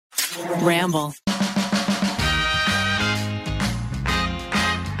Ramble.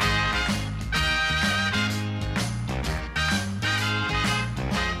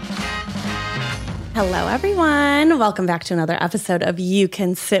 Hello, everyone. Welcome back to another episode of You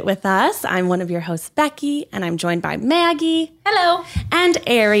Can Sit With Us. I'm one of your hosts, Becky, and I'm joined by Maggie. Hello. And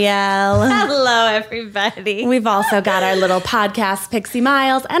Ariel. Hello, everybody. We've also got our little podcast, Pixie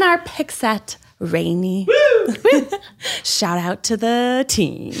Miles, and our Pixette, Rainy. Shout out to the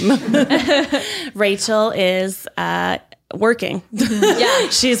team. Rachel is working. Yeah.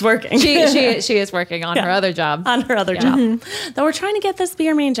 She's working. She is working on her other job. On her other job. Though we're trying to get this be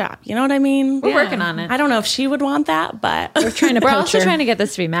her main job. You know what I mean? We're working on it. I don't know if she would want that, but We're trying to We're also trying to get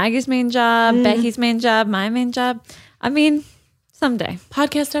this to be Maggie's main job, Becky's main job, my main job. I mean, someday.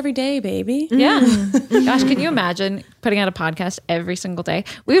 podcast every day, baby. Yeah. Gosh, can you imagine putting out a podcast every single day?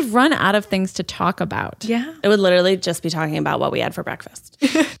 We've run out of things to talk about. Yeah. It would literally just be talking about what we had for breakfast.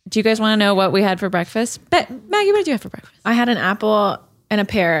 Do you guys want to know what we had for breakfast? Maggie, what did you have for breakfast? I had an apple and a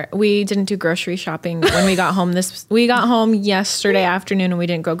pear. We didn't do grocery shopping when we got home. We got home yesterday afternoon and we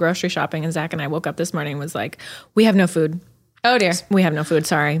didn't go grocery shopping. And Zach and I woke up this morning and was like, we have no food. Oh, dear. We have no food.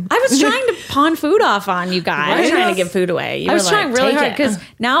 Sorry. I was trying to pawn food off on you guys. I was trying to give food away. I was trying really hard because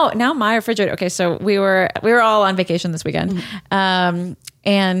now my refrigerator. Okay, so we were all on vacation this weekend, I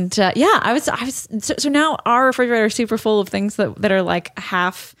was. So now our refrigerator is super full of things that are like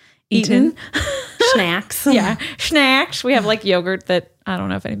half eaten. Snacks. Yeah, snacks. We have like yogurt that I don't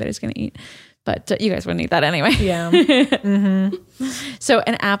know if anybody's going to eat, but you guys wouldn't eat that anyway. Yeah. So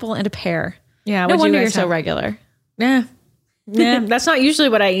an apple and a pear. Yeah. No what'd wonder you you're guys so have? regular. Yeah. Yeah. That's not usually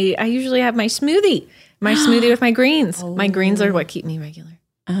what I eat. I usually have my smoothie. My smoothie with my greens. My greens are what keep me regular.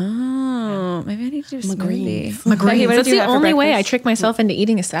 Oh, maybe I need to do a smoothie. My greens. What That's did you the have for only way I breakfast? trick myself into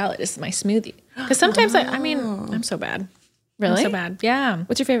eating a salad is my smoothie. Because sometimes I'm so bad. Really? I'm so bad. Yeah.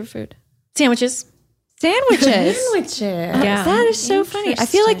 What's your favorite food? Sandwiches. Sandwiches. Yeah. That is so funny. I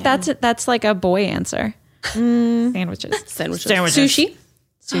feel like that's like a boy answer. Sandwiches. Sushi.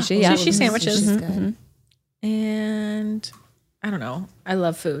 Sushi. Yeah. Sushi sandwiches. Sushi's good. And I don't know. I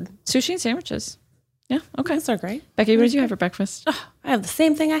love food. Sushi and sandwiches. Yeah. Okay. Those are great. Becky, what did you have for breakfast? I have the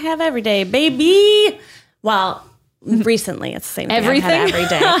same thing I have every day, baby. Well, recently it's the same thing I've had every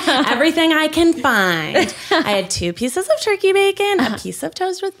day. Everything I can find. I had 2 pieces of turkey bacon, a piece of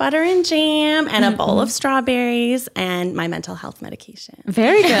toast with butter and jam, and a bowl of strawberries, and my mental health medication.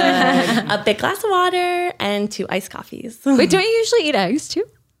 Very good. A big glass of water and 2 iced coffees. Wait, don't you usually eat eggs too?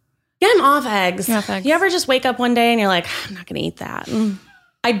 Yeah, I'm off eggs. You're off eggs. You ever just wake up one day and you're like, I'm not going to eat that.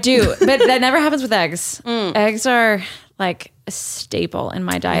 I do, but that never happens with eggs. Eggs are like a staple in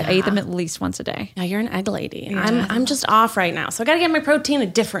my diet. I eat them at least once a day. Yeah, you're an egg lady. Yeah. I'm just off right now, so I got to get my protein a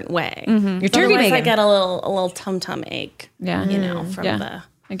different way. Your turkey Otherwise, bacon. I get a little tum ache. Yeah. You know, from the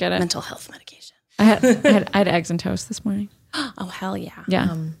I get it. mental health medication. I had eggs and toast this morning. Oh hell yeah!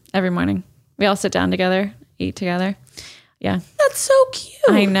 Yeah. Every morning. We all sit down together, eat together. Yeah. That's so cute.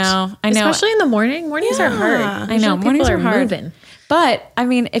 I know. Especially in the mornings are hard. I know. Mornings are hard. Moving. But I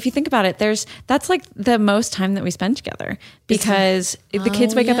mean, if you think about it, that's like the most time that we spend together because the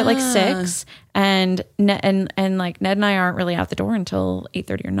kids wake up at like 6 and like Ned and I aren't really out the door until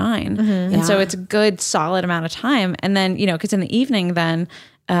 8:30 or 9. And so it's a good solid amount of time. And then, cause in the evening, then,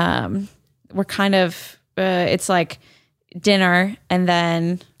 we're kind of, it's like dinner and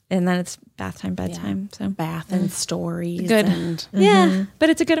then it's bath time, bedtime. So bath and stories. good. And Yeah. But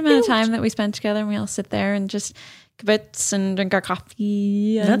it's a good amount of time that we spend together and we all sit there and just kibitz and drink our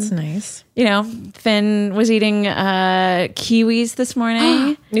coffee. And, That's nice. Finn was eating kiwis this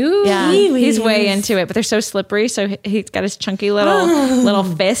morning. Ooh. Yeah, Kiwis. he's way into it, but they're so slippery. So he's got his chunky little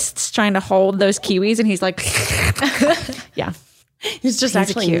fists trying to hold those kiwis, and he's like, yeah, he's just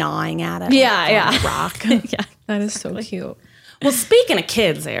actually cute. gnawing at it. Yeah. like a rock. yeah. That is so cute. Well, speaking of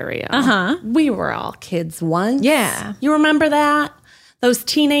kids, area, we were all kids once. Yeah. You remember that? Those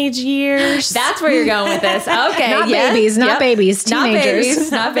teenage years. That's where you're going with this. Okay, Not babies, not babies,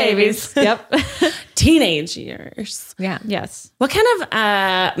 teenagers. not babies. Yep. Teenage years. Yeah. Yes. What kind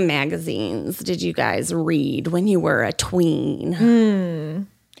of magazines did you guys read when you were a tween?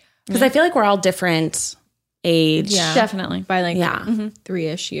 Because I feel like we're all different age. Yeah. Definitely. By like Yeah.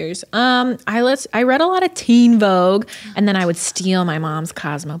 3-ish years. I read a lot of Teen Vogue, and then I would steal my mom's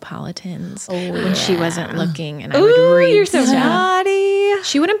Cosmopolitans when she wasn't looking, and I would read. You're so stuff. naughty.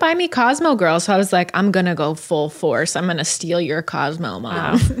 She wouldn't buy me Cosmo Girl, so I was like, I'm gonna go full force. I'm gonna steal your Cosmo,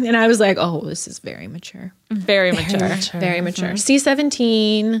 Mom. And I was like, oh, this is very mature. Very mature. Very mature.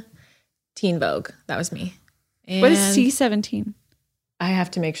 C17, Teen Vogue. That was me. What is And, C17? I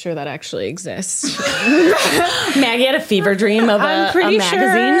have to make sure that actually exists. Maggie had a fever dream of a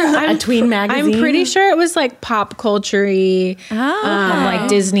magazine, a tween magazine. I'm pretty sure it was like pop culture-y, like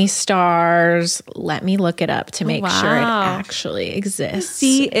Disney stars. Let me look it up to make sure it actually exists.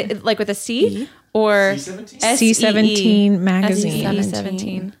 Like with a C or C17 magazine.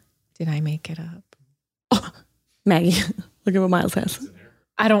 C17. Did I make it up? Oh, Maggie, look at what Miles has.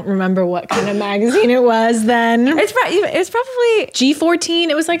 I don't remember what kind of magazine it was then. It's probably G14.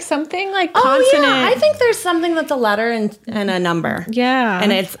 It was like something like consonant. Yeah. I think there's something that's a letter and a number. Yeah.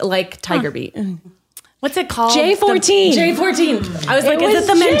 And it's like Tiger Beat. What's it called? J14. J14. I was like, is it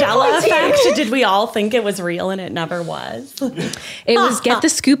the Mandela effect? Did we all think it was real and it never was? It was get the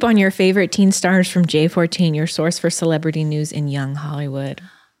scoop on your favorite teen stars from J14, your source for celebrity news in young Hollywood.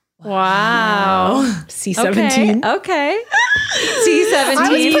 Wow. C17. Okay.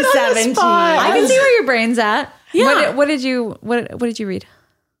 C17. I can see where your brain's at. Yeah. What did you read?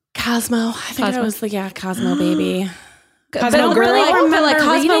 Cosmo. I think it was Cosmo Baby. Cosmo Girl? Really remember like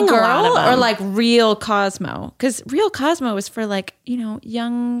Cosmo Girl or like Real Cosmo? Because Real Cosmo was for like,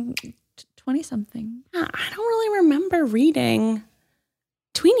 young 20-something. Yeah, I don't really remember reading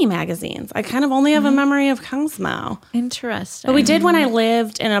tweenie magazines. I kind of only have a memory of Cosmo. Interesting. But we did when I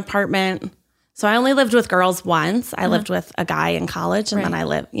lived in an apartment. So I only lived with girls once. I lived with a guy in college, and then I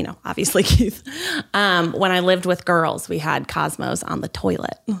lived, obviously Keith. When I lived with girls, we had Cosmos on the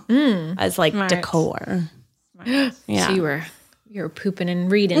toilet as like decor. Yeah. So you were pooping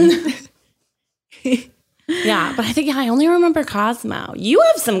and reading. Yeah, but I think I only remember Cosmo. You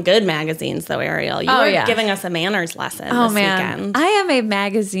have some good magazines though, Ariel. You were giving us a manners lesson this weekend. I am a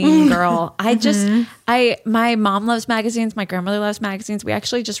magazine girl. My mom loves magazines. My grandmother loves magazines. We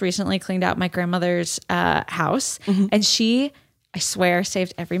actually just recently cleaned out my grandmother's house, and she, I swear,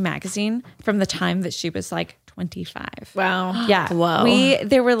 saved every magazine from the time that she was like 25. Wow. Yeah. Whoa.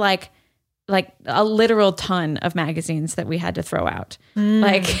 There were like a literal ton of magazines that we had to throw out.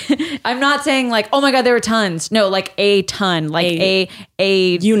 Like, I'm not saying like, oh my God, there were tons. No, like a ton, like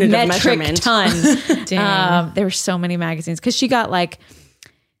a unit metric of measurement. Ton. There were so many magazines because she got like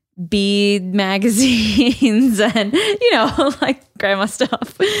bead magazines and, like grandma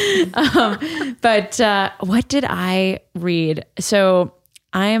stuff. But what did I read? So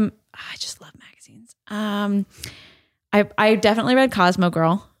I just love magazines. I definitely read Cosmo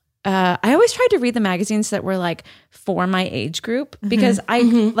Girl. I always tried to read the magazines that were like for my age group because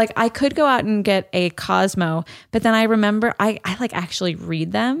I could go out and get a Cosmo, but then I remember I like actually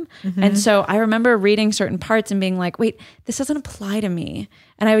read them. And so I remember reading certain parts and being like, wait, this doesn't apply to me.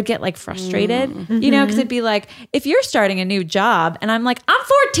 And I would get like frustrated, because it'd be like, if you're starting a new job and I'm like, I'm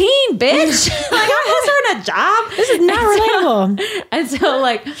 14, bitch. Like I'm not starting a job. This is not relatable. And so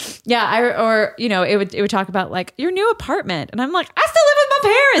like, it would talk about like your new apartment. And I'm like, I still live with my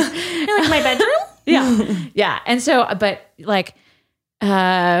parents. You're like my bedroom? Yeah. Yeah. And so, but like,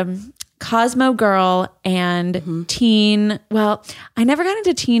 Cosmo Girl and teen. Well, I never got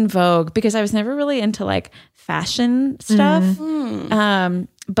into Teen Vogue because I was never really into like fashion stuff.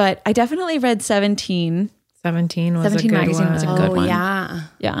 But I definitely read 17. 17 was 17 a good magazine one. was a good one. Yeah.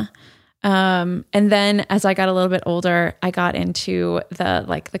 Yeah. And then as I got a little bit older, I got into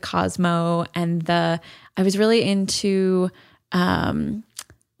the Cosmo and I was really into,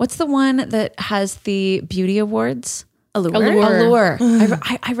 what's the one that has the beauty awards? Allure.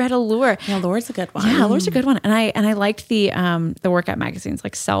 I read Allure. Yeah, Allure's a good one. Yeah, Allure's a good one. And I liked the workout magazines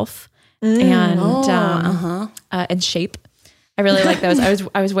like Self and Shape. I really like those. I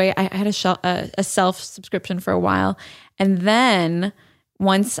had a Self subscription for a while, and then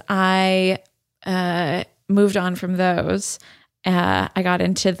once I moved on from those, I got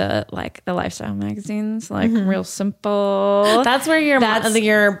into the lifestyle magazines, like Real Simple. That's where your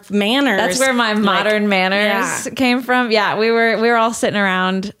manners. That's where my modern manners came from. Yeah, we were all sitting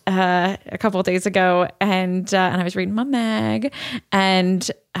around a couple of days ago, and I was reading my mag,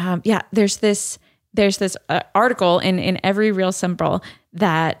 and there's this article in every Real Simple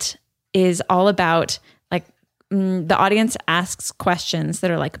that is all about like the audience asks questions that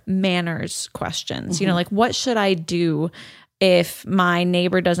are like manners questions. Like what should I do if my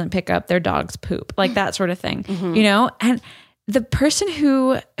neighbor doesn't pick up their dog's poop, like that sort of thing, and the person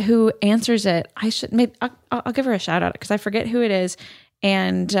who answers it, I'll give her a shout out because I forget who it is.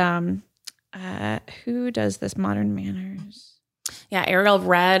 And who does this modern manners? Yeah, Ariel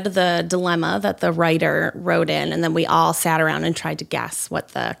read the dilemma that the writer wrote in, and then we all sat around and tried to guess what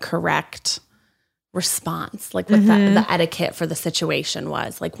the correct response, like what the etiquette for the situation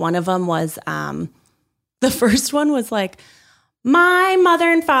was. Like one of them was, the first one was like, my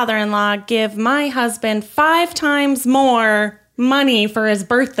mother and father-in-law give my husband 5 times more money for his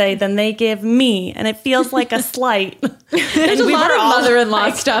birthday than they give me, and it feels like a slight. There's a lot of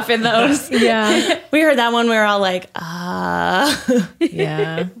mother-in-law stuff in those. Yeah. We heard that one. We were all like,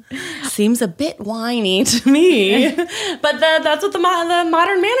 Yeah. seems a bit whiny to me. But that's what the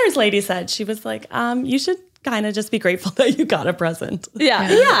Modern Manners lady said. She was like, you should kind of just be grateful that you got a present.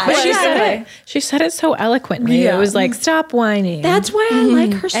 Yeah. But she said it so eloquently. Yeah. It was like, stop whining. That's why I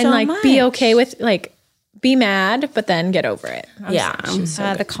like her so and like much. be okay with like be mad, but then get over it.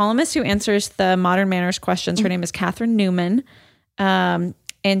 The columnist who answers the Modern Manners questions, her name is Catherine Newman. And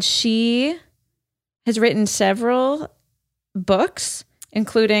she has written several books,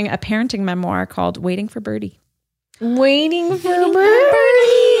 including a parenting memoir called Waiting for Birdie. Waiting for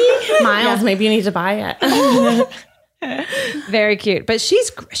Birdie. Miles, maybe you need to buy it. Very cute. But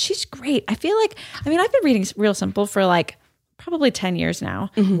she's great. I feel like, I've been reading Real Simple for like probably 10 years now.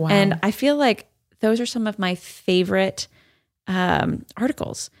 Wow. And I feel like those are some of my favorite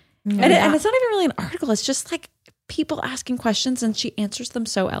articles. And it's not even really an article. It's just like people asking questions and she answers them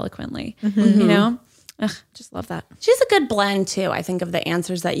so eloquently, you know? Ugh, just love that. She's a good blend too, I think, of the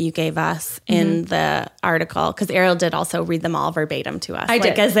answers that you gave us in the article, because Ariel did also read them all verbatim to us. I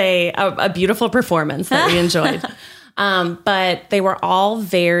did. As a beautiful performance that we enjoyed. But they were all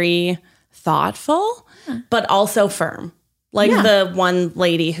very thoughtful, but also firm. Like the one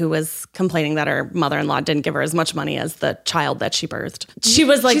lady who was complaining that her mother-in-law didn't give her as much money as the child that she birthed. She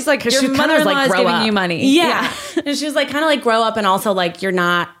was like, She's like, your she kinda was mother-in-law is grow giving up. you money. Yeah. And she was like, kind of like, grow up, and also like, you're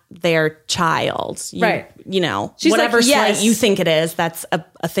not their child. Right. You know, She's whatever like, yes. slight you think it is, that's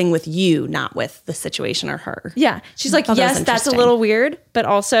a thing with you, not with the situation or her. Yeah. She's like, thought that was yes, that's a interesting. little weird, but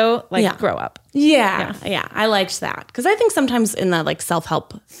also like grow up. Yeah. I liked that. Because I think sometimes in the like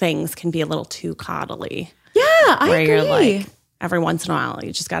self-help things can be a little too coddly. Yeah, I Where agree. you're like, every once in a while,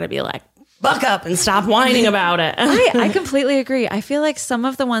 you just got to be like, buck up and stop whining about it. I completely agree. I feel like some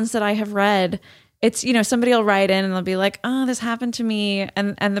of the ones that I have read, it's, you know, somebody will write in and they'll be like, oh, this happened to me.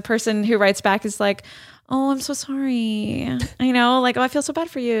 And the person who writes back is like, oh, I'm so sorry. You know, like, oh, I feel so bad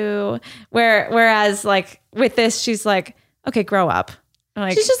for you. Whereas like with this, she's like, okay, grow up.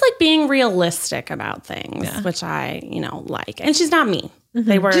 Like, She's just like being realistic about things, which I, like. And she's not mean.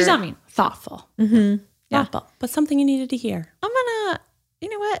 They were She's not mean. thoughtful. Yeah. Thoughtful, but something you needed to hear. you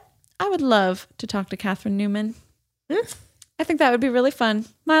know what? I would love to talk to Catherine Newman. I think that would be really fun.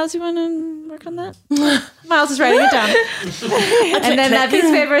 Miles, you want to work on that? Miles is writing it down. And then that piece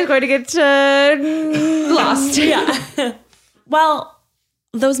of paper is going to get lost. Yeah. Well,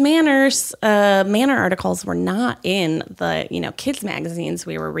 those manor articles were not in the, kids magazines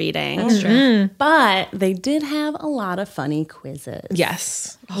we were reading. That's true. But they did have a lot of funny quizzes.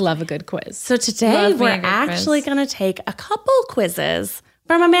 Yes. Love a good quiz. So today Love me we're a good actually quiz. going to take a couple quizzes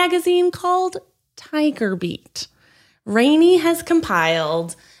from a magazine called Tiger Beat. Rainey has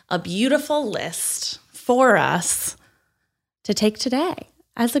compiled a beautiful list for us to take today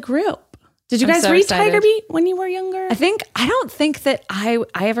as a group. Did you guys so read excited. Tiger Beat when you were younger? I don't think that I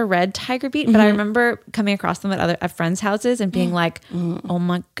ever read Tiger Beat, but I remember coming across them at friends' houses and being like, oh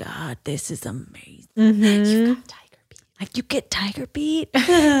my God, this is amazing. You got Tiger Beat. Like, you get Tiger Beat?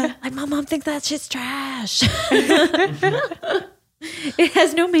 Like, my mom thinks that shit's trash. It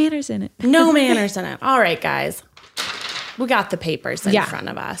has no manners in it. No manners in it. All right, guys. We got the papers in front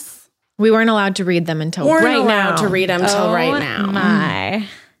of us. We weren't allowed to read them until We're right not allowed now. to read them till right now. My.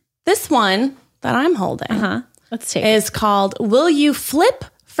 This one that I'm holding Let's take it. is called Will You Flip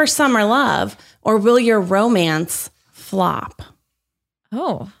for Summer Love or Will Your Romance Flop?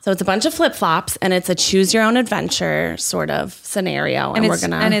 Oh. So it's a bunch of flip-flops and it's a choose your own adventure sort of scenario. And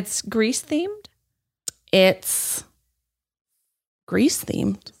And it's Grease themed? it's Grease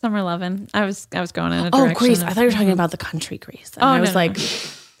themed. Summer Lovin'. I was going in a Oh, direction. Grease. I thought you were talking about the country Grease. And Oh, I was no, like,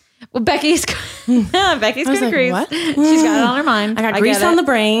 Well, Becky's good like, at Grease. what? She's got it on her mind. I got Grease on the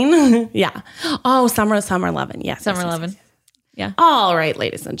brain. Yeah. Oh, Summer Lovin'. Yes. Summer yes, yes, Lovin'. yes. Yeah. All right,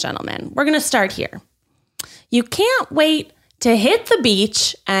 ladies and gentlemen, we're going to start here. You can't wait to hit the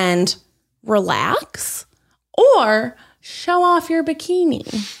beach and relax or show off your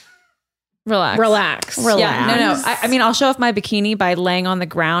bikini. Relax. Yeah, no. I mean, I'll show off my bikini by laying on the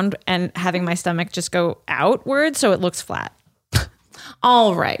ground and having my stomach just go outward so it looks flat.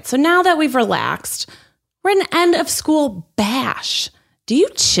 All right. So now that we've relaxed, we're in an end of school bash. Do you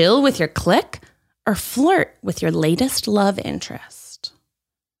chill with your clique or flirt with your latest love interest?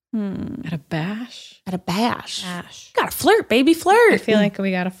 At a bash? At a bash. You gotta flirt, baby, flirt. I feel like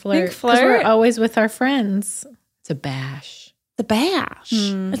we got to flirt. Think 'cause we're flirt? always with our friends. It's a bash. The bash.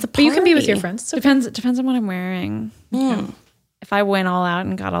 It's a But you can be with your party. friends. So Depends on what I'm wearing. If I went all out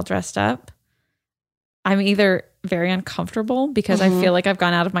and got all dressed up, I'm either very uncomfortable because I feel like I've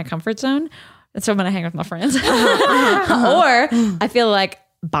gone out of my comfort zone. And so I'm going to hang with my friends. Or I feel like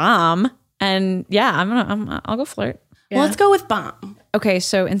bomb. And yeah, I'll go flirt. Yeah. Well, let's go with bomb. Okay.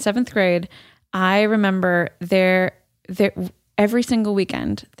 So in 7th grade, I remember there every single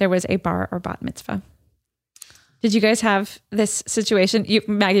weekend there was a bar or bat mitzvah. Did you guys have this situation?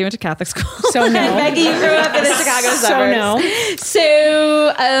 Maggie, you went to Catholic school. So no. Maggie, you grew up in the Chicago suburbs. So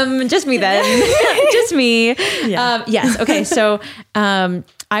no. So just me then. Just me. Yeah. Yes. Okay. So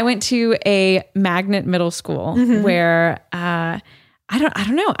I went to a magnet middle school where I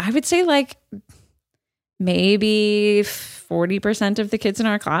don't know. I would say like maybe 40% of the kids in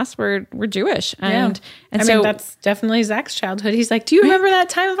our class were Jewish. And I mean, that's definitely Zach's childhood. He's like, do you remember that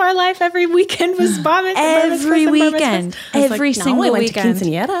time of our life? Every weekend was bar mitzvah. Every weekend. Every single weekend.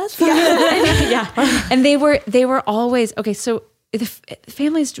 Quinceañeras. Yeah. And they were always, okay, so the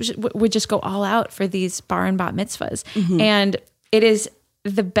families would just go all out for these bar and bat mitzvahs. And it is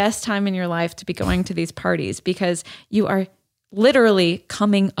the best time in your life to be going to these parties because you are literally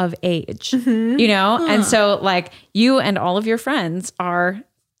coming of age, you know? And so like you and all of your friends are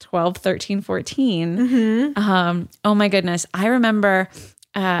 12, 13, 14. Oh my goodness. I remember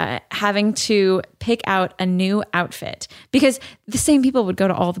having to pick out a new outfit because the same people would go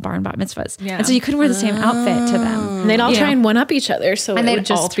to all the bar and bat mitzvahs. Yeah. And so you couldn't wear the same outfit to them. And they'd all try and one up each other. So and it they'd would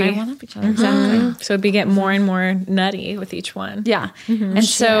just all try and one up each other. Exactly. So it'd get more nutty with each one. Yeah. And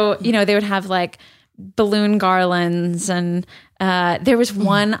so, you know, they would have like balloon garlands and there was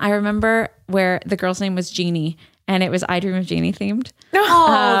one I remember where the girl's name was Jeannie and it was I Dream of Jeannie themed. Oh,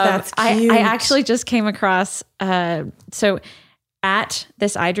 that's cute. I actually just came across so at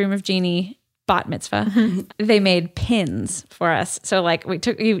this I Dream of Jeannie bat mitzvah, they made pins for us. So like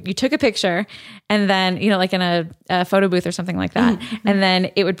you took a picture and then, you know, like in a photo booth or something like that. And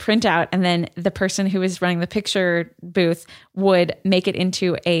then it would print out and then the person who was running the picture booth would make it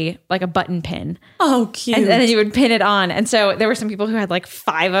into a button pin. Oh, cute. And then you would pin it on. And so there were some people who had like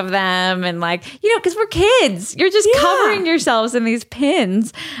 5 of them and like, you know, cause we're kids, you're just covering yourselves in these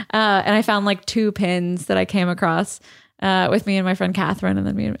pins. And I found like 2 pins that I came across with me and my friend Catherine, and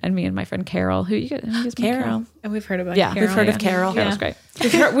then me and my friend Carol. Who is Carol? And we've heard about Carol. We've heard of Carol. Carol's great.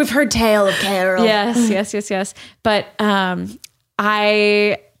 We've heard tale of Carol. Yes. But I'm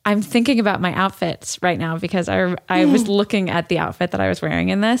thinking about my outfits right now because I was looking at the outfit that I was wearing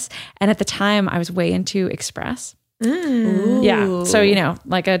in this, and at the time I was way into Express. Yeah, so you know,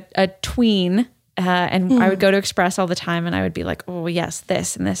 like a tween. And I would go to Express all the time and I would be like, oh yes,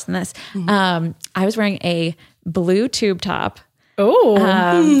 this and this and this. I was wearing a blue tube top. Oh,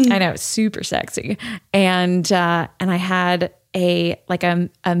 I know, super sexy. And I had a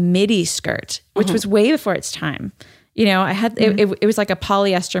midi skirt, which was way before its time. You know, I had, it was like a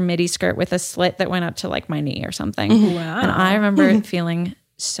polyester midi skirt with a slit that went up to like my knee or something. Wow. And I remember feeling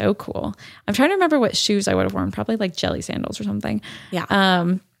so cool. I'm trying to remember what shoes I would have worn, probably like jelly sandals or something.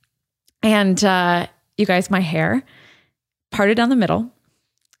 Yeah. And you guys, my hair parted down the middle.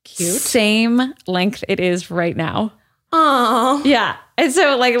 Cute. Same length it is right now. Oh. Yeah. And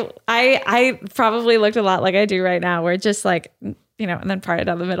so like I probably looked a lot like I do right now, where it's just like, you know, and then parted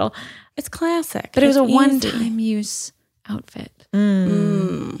down the middle. It's classic. But it was a one-time use outfit.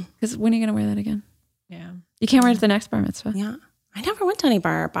 Because when are you going to wear that again? Yeah. You can't wear it to the next bar mitzvah. Yeah. I never went to any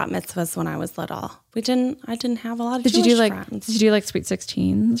bar or bat mitzvahs when I was little. I didn't have a lot of Did Jewish you do friends. Did you do like Sweet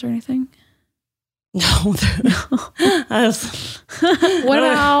 16s or anything? No. What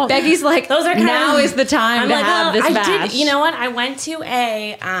about Becky's like, those are now is the time to have this bash. You know what? I went to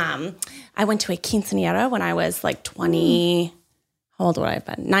a quinceañera when I was like 20. How old would I have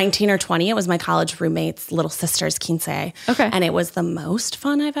been? 19 or 20. It was my college roommate's little sister's quince. Okay. And it was the most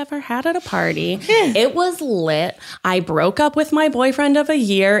fun I've ever had at a party. It was lit. I broke up with my boyfriend of a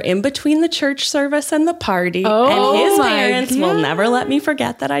year in between the church service and the party. And his parents will never let me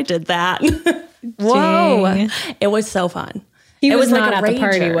forget that I did that. Whoa. Dang. It was so fun. He was like not a at the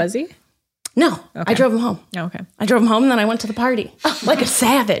party, rager. was he? No. I drove him home. Okay. I drove him home and then I went to the party. Like a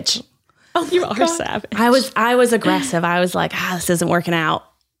savage. Oh, you are savage. I was aggressive. I was like, this isn't working out.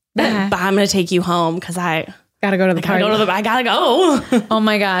 But I'm going to take you home because I gotta go to the party. I gotta go. Oh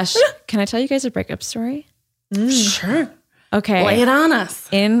my gosh. Can I tell you guys a breakup story? Sure. Okay. Lay it on us.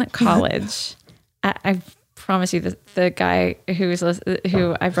 In college, I promise you that the guy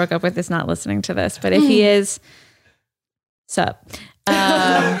who I broke up with is not listening to this, but if he is, sup.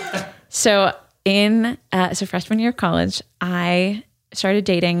 So freshman year of college, I started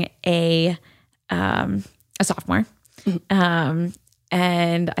dating a sophomore.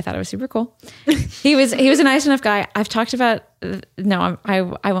 And I thought it was super cool. He was a nice enough guy. I've talked about, I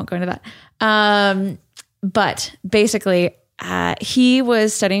won't go into that. but basically, he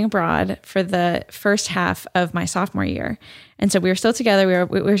was studying abroad for the first half of my sophomore year. And so we were still together.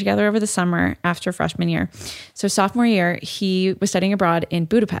 We were together over the summer after freshman year. So sophomore year, he was studying abroad in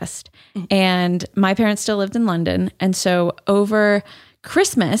Budapest. And my parents still lived in London. And so over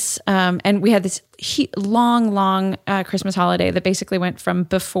Christmas, and we had this long Christmas holiday that basically went from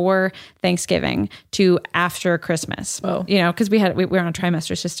before Thanksgiving to after Christmas. Oh. You know, because we were on a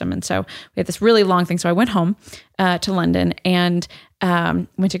trimester system, and so we had this really long thing. So I went home to London and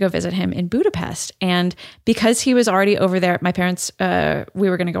went to go visit him in Budapest. And because he was already over there, my parents,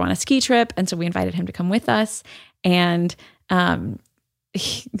 we were going to go on a ski trip, and so we invited him to come with us. And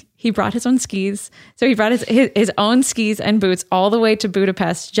he brought his own skis. So he brought his own skis and boots all the way to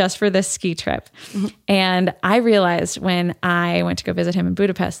Budapest just for this ski trip. Mm-hmm. And I realized when I went to go visit him in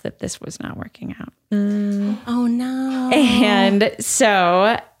Budapest that this was not working out. Oh no. And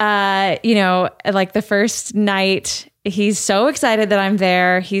so, you know, like the first night, he's so excited that I'm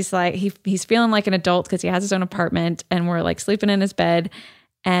there. He's like, he's feeling like an adult because he has his own apartment, and we're like sleeping in his bed.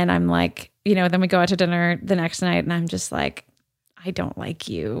 And I'm like, you know, then we go out to dinner the next night, and I'm just like, I don't like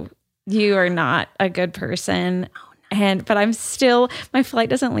you. You are not a good person. But I'm still, my flight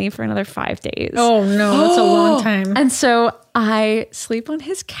doesn't leave for another 5 days. Oh no, that's a long time. And so I sleep on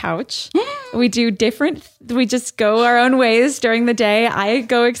his couch. We just go our own ways during the day. I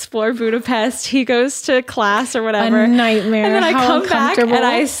go explore Budapest. He goes to class or whatever. A nightmare. And then I come back and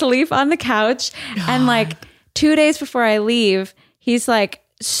I sleep on the couch. God. And like 2 days before I leave, he's like,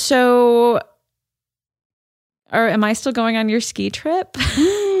 so... or am I still going on your ski trip?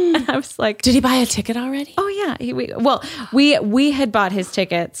 And I was like, did he buy a ticket already? Oh yeah. We had bought his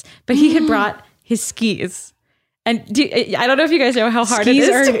tickets, but he had brought his skis. And I don't know if you guys know how hard skis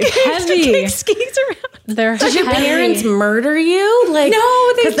it is are to take skis around. They're Did your parents murder you? Like,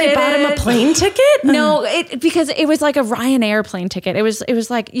 no, they bought him a plane ticket? No, because it was like a Ryanair plane ticket. It was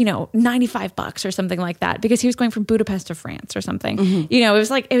like, you know, $95 or something like that, because he was going from Budapest to France or something. Mm-hmm. You know, it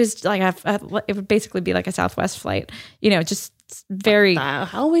was like it would basically be like a Southwest flight. You know, just very. How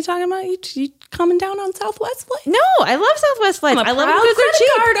are we talking about? You coming down on Southwest flights? No, I love Southwest flights. I love them because they're cheap.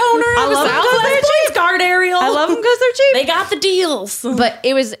 Card owner. I love them because they're cheap. Card, Ariel. I love them because they're cheap. They got the deals. But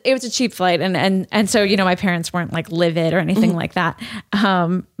it was a cheap flight, and so, you know, my parents weren't like livid or anything like that.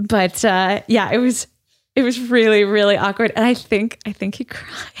 But yeah, it was really, really awkward, and I think he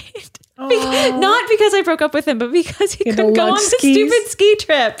cried. Not because I broke up with him, but because he couldn't go on the stupid ski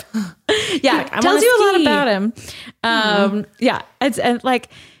trip. Yeah, tells you a lot about him. Yeah, and like,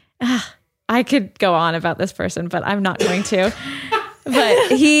 I could go on about this person, but I'm not going to.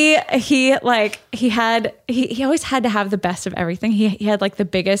 But he always had to have the best of everything. He had like the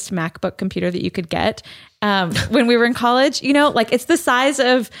biggest MacBook computer that you could get when we were in college. You know, like it's the size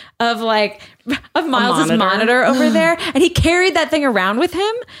of Miles's monitor over there, and he carried that thing around with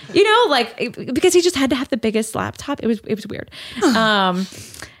him. You know, like because he just had to have the biggest laptop. It was weird.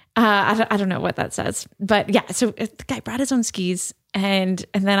 I don't know what that says, but yeah. So the guy brought his own skis. And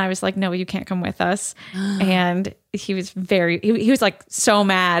then I was like, no, you can't come with us. And he was he was like so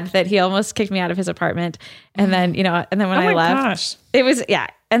mad that he almost kicked me out of his apartment. And then, you know, and then when I left, it was, yeah.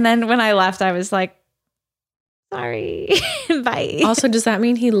 And then when I left, I was like, sorry, bye. Also, does that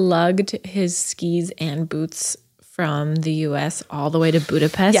mean he lugged his skis and boots from the US all the way to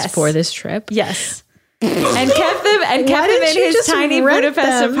Budapest for this trip? Yes. And kept them in his tiny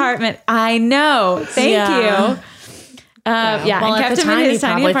Budapest apartment. I know. Thank you. Yeah, well, and at the kept him time, in his he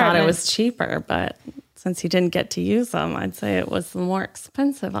tiny probably apartment. thought it was cheaper, but since he didn't get to use them, I'd say it was the more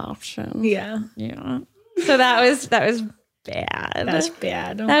expensive option. Yeah. So that was bad. That's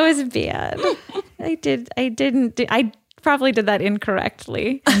bad. That was bad. I probably did that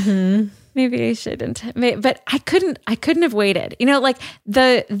incorrectly. Mm-hmm. Maybe I shouldn't, but I couldn't have waited. You know, like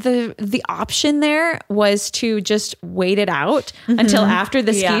the option there was to just wait it out until after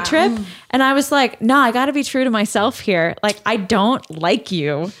the ski trip. And I was like, no, I got to be true to myself here. Like, I don't like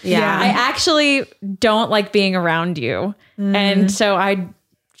you. Yeah. I actually don't like being around you. And so I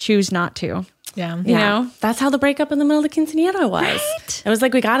choose not to. Yeah. You know? That's how the breakup in the middle of the quinceañera was. Right? It was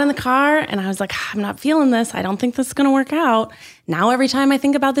like we got in the car and I was like, I'm not feeling this. I don't think this is going to work out. Now every time I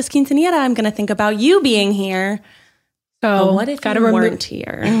think about this quinceañera, I'm going to think about you being here. So what if you weren't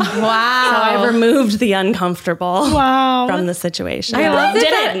here? Wow. So I removed the uncomfortable from the situation. I love did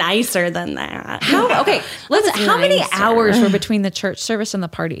it nicer than that. How many hours were between the church service and the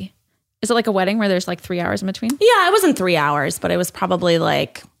party? Is it like a wedding where there's like 3 hours in between? Yeah, it wasn't 3 hours, but it was probably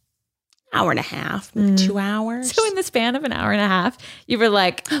like hour and a half, maybe 2 hours. So in the span of an hour and a half, you were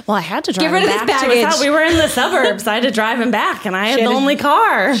like, well, I had to drive get rid him of this back to his house. baggage. We were in the suburbs. I had to drive him back, and I had the only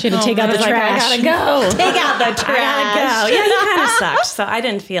car. Should have taken out the trash. I gotta go. take out the trash. I gotta go. Yeah, he kind of sucked. So I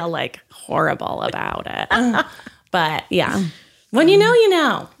didn't feel like horrible about it. But yeah, when you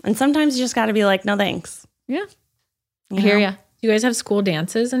know. And sometimes you just got to be like, no thanks. Yeah. I hear ya. You guys have school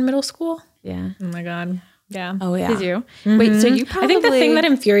dances in middle school? Yeah. Oh my God. Yeah. Oh, yeah. Did you? Wait, so you probably... I think the thing that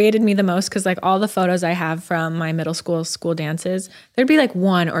infuriated me the most, because like all the photos I have from my middle school dances, there'd be like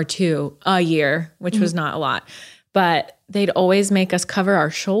 1 or 2 a year, which was not a lot. But they'd always make us cover our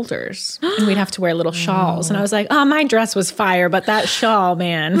shoulders and we'd have to wear little shawls. And I was like, oh, my dress was fire, but that shawl,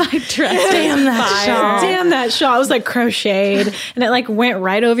 man. My dress. Damn that shawl. Damn that shawl. It was like crocheted and it like went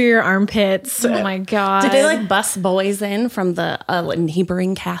right over your armpits. Oh my God. Did they like bus boys in from the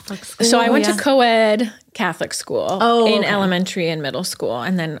neighboring Catholic school? So I went to co-ed Catholic school in okay. elementary and middle school.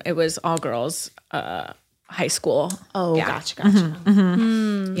 And then it was all girls high school. Oh, yeah. gotcha.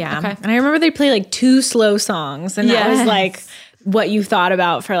 Yeah. Okay. And I remember they play like 2 slow songs. And that was like what you thought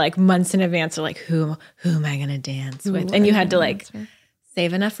about for like months in advance. Or like, who am I going to dance with? And you had to like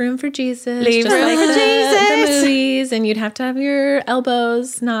save enough room for Jesus. Leave just room like for the Jesus. movies. And you'd have to have your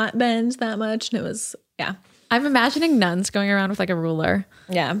elbows not bend that much. And it was, yeah. I'm imagining nuns going around with like a ruler.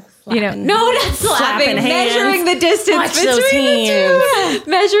 Yeah. You know, no, not slapping, hands. measuring the distance Watch those between the two.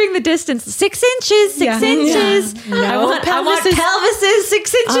 Measuring the distance, 6 inches, 6 inches. No I want pelvises. pelvises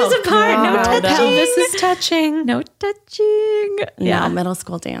 6 inches apart. No God. touching. Pelvis is touching. No touching. Yeah, middle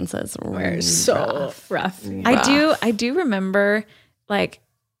school dances were So rough. I do remember like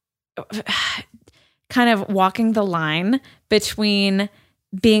kind of walking the line between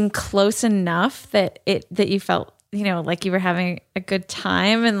being close enough that you felt, you know, like you were having a good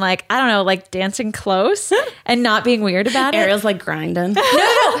time and like, I don't know, like dancing close and not being weird about it. Ariel's like grinding.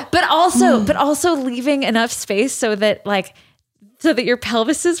 No, but also leaving enough space so that your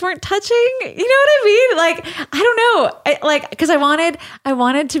pelvises weren't touching. You know what I mean? Like, I don't know. Because I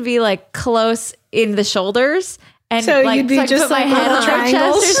wanted to be like close in the shoulders. And so like, you'd be just put my like head little on my chest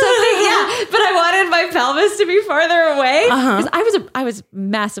triangles or something. Yeah, but I wanted my pelvis to be farther away because I was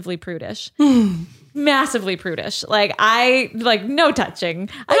massively prudish. Massively prudish. Like no touching.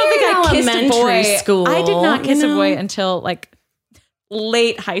 I don't think I kissed a boy. Elementary school, I did not kiss you know? a boy until like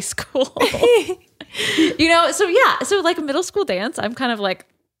late high school. You know, so like a middle school dance, I'm kind of like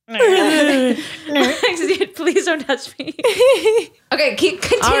please don't touch me. Okay,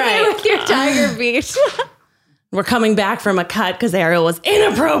 continue with your tiger beat. We're coming back from a cut because Ariel was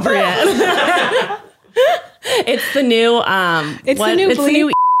inappropriate. It's the new the new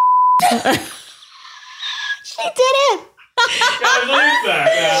bleep. She did it. I believe that.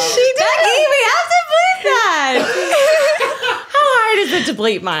 She did. We have to bleep that. How hard is it to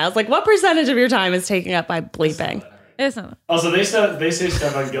bleep, Miles? Like, what percentage of your time is taken up by bleeping? It's not. Also, they say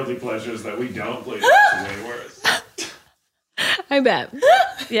stuff on Guilty Pleasures that we don't believe. It's way worse. I bet.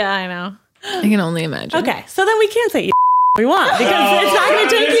 Yeah, I know. I can only imagine. Okay, so then we can't say we want because it's not going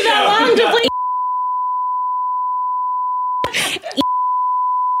to take you that long to bleep.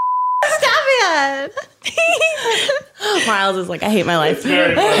 Stop it. Miles is like, I hate my life. It's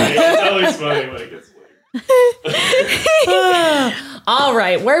very funny. It's always funny when it gets late. All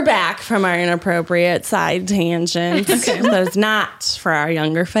right, we're back from our inappropriate side tangent. That's not for our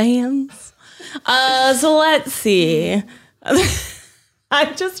younger fans. So let's see.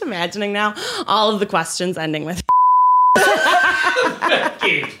 I'm just imagining now all of the questions ending with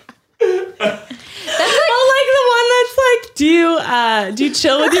Becky. like the one that's like, do you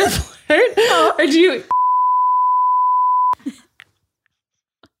chill with your flirt or do you?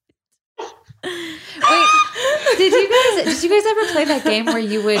 Wait, did you guys ever play that game where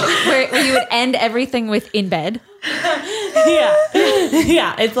you would end everything with in bed? Yeah,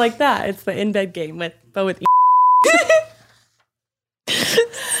 it's like that. It's the in bed game with.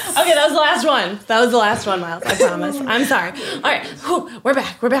 Okay, that was the last one. Miles. I promise. I'm sorry. All right, we're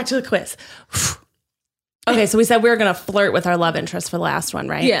back. We're back to the quiz. Okay, so we said we were going to flirt with our love interest for the last one,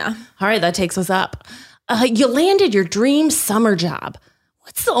 right? Yeah. All right, that takes us up. You landed your dream summer job.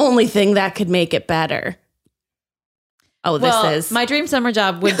 What's the only thing that could make it better? Oh, this is my dream summer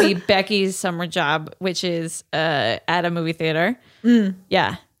job would be Becky's summer job, which is at a movie theater.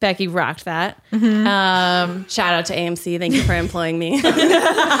 Yeah, Becky rocked that. Shout out to AMC. Thank you for employing me when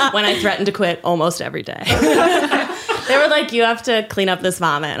I threatened to quit almost every day. They were like, you have to clean up this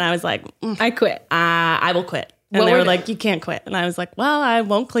vomit. And I was like, I quit. I will quit. And they were like, you can't quit. And I was like, well, I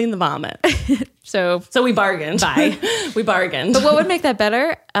won't clean the vomit. So we bargained. Bye. We bargained. But what would make that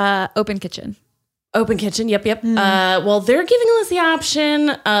better? Open kitchen. Open kitchen. Yep. Well, they're giving us the option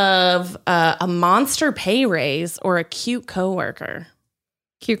of a monster pay raise or a cute coworker.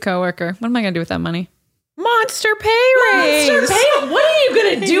 Cute coworker. What am I going to do with that money? Monster pay raise. What are you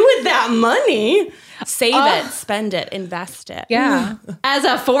going to do with that money? Save it, spend it, invest it. Yeah. As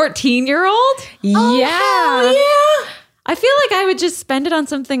a 14-year-old? Yeah. I feel like I would just spend it on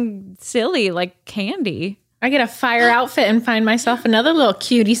something silly like candy. I get a fire outfit and find myself another little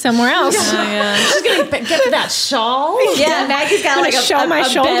cutie somewhere else. She's going to get that shawl. Yeah, Maggie's got like show my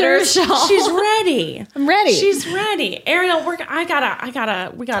shoulders. shawl. She's ready. I'm ready. She's ready. Ariel, we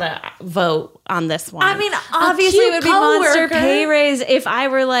gotta vote on this one. I mean, obviously it would be monster coworker. pay raise if I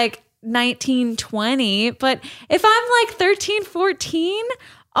were like 19, 20, but if I'm like 13, 14,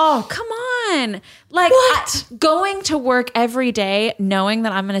 oh, come on. Like going to work every day knowing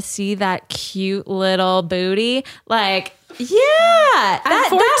that I'm going to see that cute little booty, like, yeah. At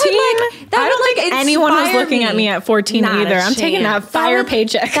 14, I don't think anyone was looking at me at 14 Not either. a I'm taking that chance. fire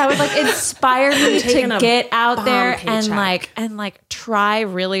paycheck. That would like inspire me Taking to a get out bomb there paycheck. and try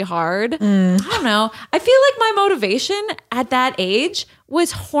really hard. I don't know. I feel like my motivation at that age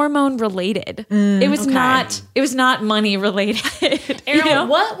was hormone related. It was not money related. Ariel, you know?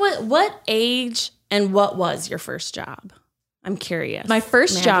 what age and what was your first job? I'm curious. My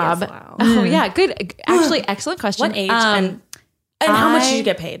first Maggie job. as well. Oh yeah, good. Actually, excellent question. What age and how much did you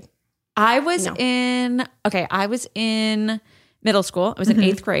get paid? I was in middle school. I was in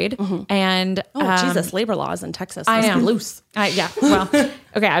 8th grade, and Jesus, labor laws in Texas. I must be know. loose. Yeah. Well,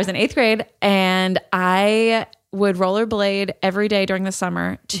 okay. I was in 8th grade, and I would rollerblade every day during the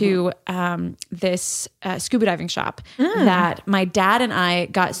summer to this scuba diving shop that my dad and I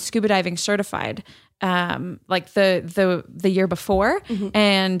got scuba diving certified. Like the year before,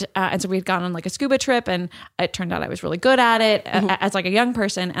 and so we had gone on like a scuba trip, and it turned out I was really good at it as like a young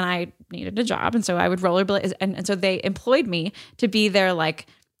person, and I needed a job, and so I would rollerblade, and so they employed me to be there, like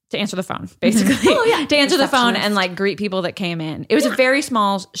to answer the phone, basically. To answer the phone and like greet people that came in. It was a very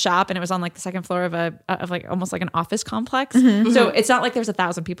small shop, and it was on like the second floor of like almost like an office complex. So it's not like there's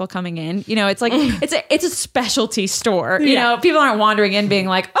 1,000 people coming in. You know, it's like it's a specialty store. You know, people aren't wandering in being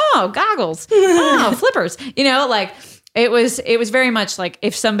like, oh, goggles, oh, flippers. You know, like it was very much like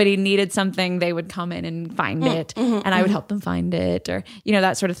if somebody needed something, they would come in and find it, and I would help them find it, or you know,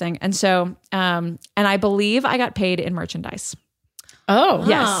 that sort of thing. And so, and I believe I got paid in merchandise. Oh,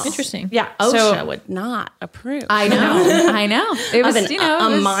 yes. Interesting. Yeah. OSHA would not approve. I know. It was,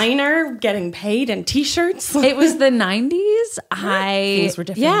 a minor getting paid in T-shirts. It was the 90s. Things were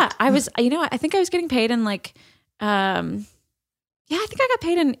different. Yeah, I was, I think I was getting paid in like, I think I got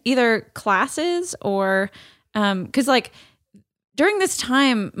paid in either classes or, cause like during this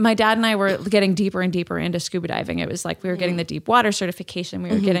time, my dad and I were getting deeper and deeper into scuba diving. It was like we were getting the deep water certification, we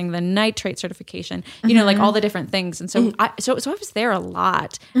were getting the nitrate certification, you know, like all the different things. And so I was there a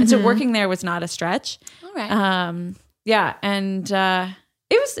lot. And so working there was not a stretch. All right. Yeah. And it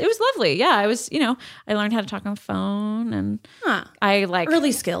was lovely. Yeah. I was, I learned how to talk on the phone, and I like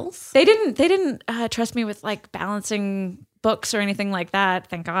early skills. They didn't trust me with like balancing books or anything like that.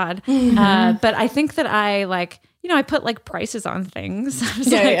 Thank God. But I think that I like, I put like prices on things. I was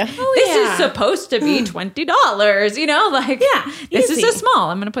this is supposed to be $20, like, this is a small.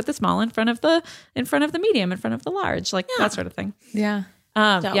 I'm going to put the small in front of the medium, in front of the large, like that sort of thing. Yeah.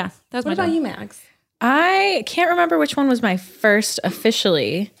 That was my What about job. you, Max? I can't remember which one was my first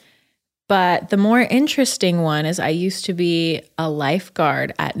officially, but the more interesting one is I used to be a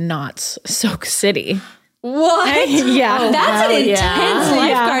lifeguard at Knott's Soak City. What? Yeah. That's an intense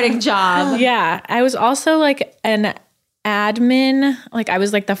lifeguarding job. Yeah. I was also like an admin, like I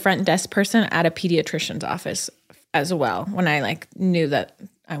was like the front desk person at a pediatrician's office as well when I like knew that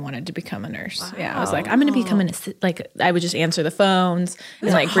I wanted to become a nurse. Wow. Yeah. I was like, I'm going to become like I would just answer the phones and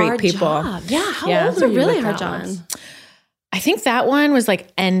like greet people. Job. Yeah. How old are you really with hard that jobs. one? I think that one was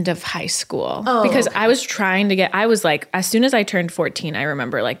like end of high school because I was trying to I was like, as soon as I turned 14, I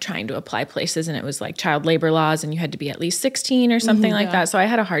remember like trying to apply places, and it was like child labor laws and you had to be at least 16 or something like that. So I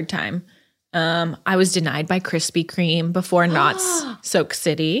had a hard time. I was denied by Krispy Kreme before Knott's Soak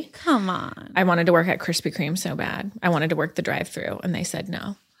City. Come on. I wanted to work at Krispy Kreme so bad. I wanted to work the drive-thru, and they said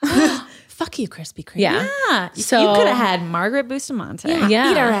no. Fuck you, Krispy Kreme. Yeah. So you could have had Margaret Bustamante.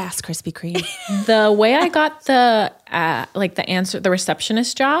 Yeah. Eat our ass, Krispy Kreme. The way I got the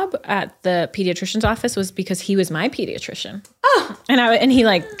receptionist job at the pediatrician's office was because he was my pediatrician. Oh. And he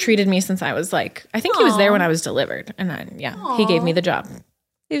like treated me since I was like, I think he was there when I was delivered. And he gave me the job.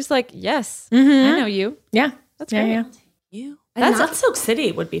 He was like, yes, I know you. Yeah. That's great. You. And Knott's Soak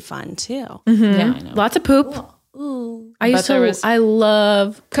City would be fun too. Yeah, I know. Lots of poop. Ooh. I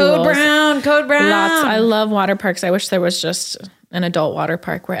love Code pools. Brown. Lots. I love water parks. I wish there was just an adult water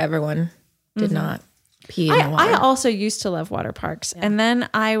park where everyone did not pee in the water. I also used to love water parks. And then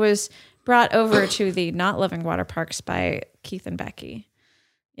I was brought over to the not loving water parks by Keith and Becky.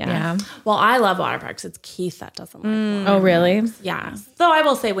 Yeah. Well, I love water parks. It's Keith that doesn't like water. Oh, really? Yeah. Though I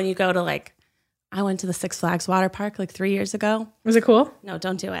will say, when you go to like, I went to the Six Flags water park like 3 years ago. Was it cool? No,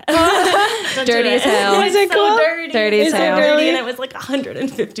 don't do it. Dirty as hell. Is it cool? Dirty. Dirty as It's so hell. dirty, and it was like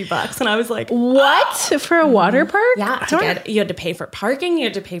 $150, and I was like, What? For a water park? yeah. You had to pay for parking. You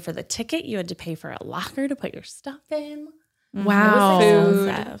had to pay for the ticket. You had to pay for a locker to put your stuff in. Wow.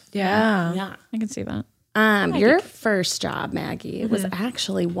 Expensive. Yeah. Yeah. I can see that. Your first job, Maggie, was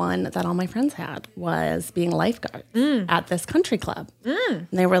actually one that all my friends had, was being lifeguards at this country club. And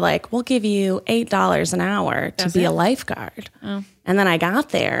they were like, we'll give you $8 an hour to be a lifeguard. And then I got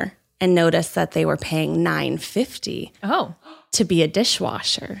there and noticed that they were paying $9.50 to be a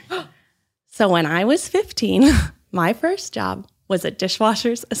dishwasher. So when I was 15, my first job was a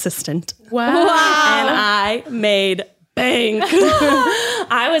dishwasher's assistant. Wow. And I made bank.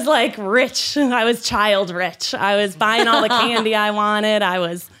 I was like rich. I was child rich. I was buying all the candy I wanted. I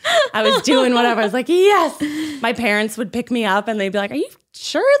was doing whatever. I was like, yes. My parents would pick me up and they'd be like, are you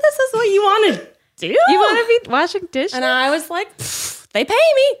sure this is what you want to do? You want to be washing dishes? And I was like, they pay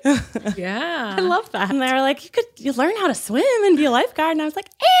me. Yeah. I love that. And they were like, you learn how to swim and be a lifeguard. And I was like,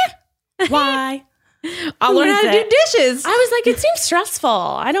 why? I'll learn how to do dishes. I was like, it seems stressful.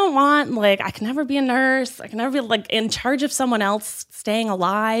 I don't want, like, I can never be a nurse. I can never be, like, in charge of someone else staying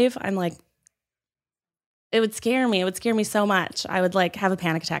alive. I'm like, it would scare me. It would scare me so much. I would, like, have a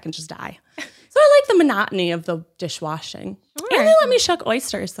panic attack and just die. So I like the monotony of the dishwashing. And they let me shuck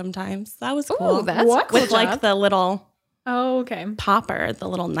oysters sometimes. That was cool. Ooh, that's What? a cool With, like, job. the little Oh, okay. popper, the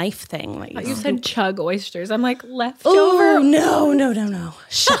little knife thing. That You said chug oysters. I'm like, Oh, leftover. no.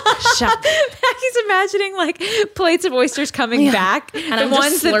 Shuck. He's imagining like plates of oysters coming back, and the I'm just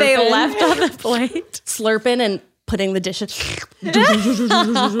ones that they slurping. left on the plate. Slurping and putting the dishes.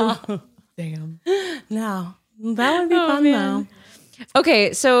 Damn. No. That would be fun, though.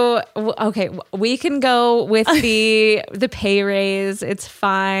 Okay, so we can go with the pay raise. It's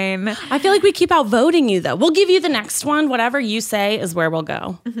fine. I feel like we keep outvoting you, though. We'll give you the next one. Whatever you say is where we'll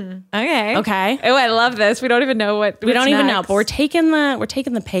go. Okay. Okay. Oh, I love this. We don't even know what We don't even know, next. but we're taking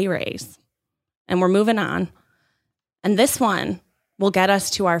the pay raise, and we're moving on. And this one will get us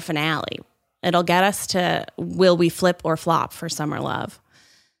to our finale. It'll get us to will we flip or flop for Summer Love.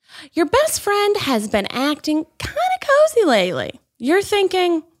 Your best friend has been acting kind of cozy lately. You're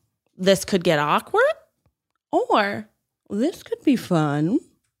thinking this could get awkward, or this could be fun.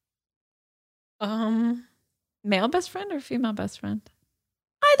 Male best friend or female best friend?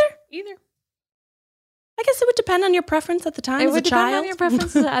 Either. I guess it would depend on your preference at the time It as would a depend child. on your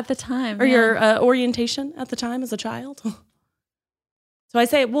preferences at the time, or yeah. your orientation at the time as a child. So I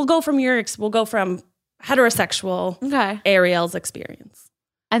say we'll go from heterosexual Okay. Ariel's experience.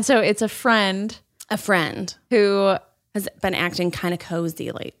 And so it's a friend A friend who has been acting kind of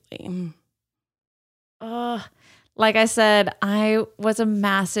cozy lately. like I said, I was a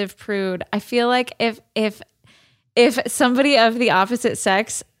massive prude. I feel like if somebody of the opposite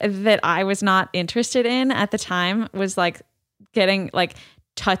sex that I was not interested in at the time was like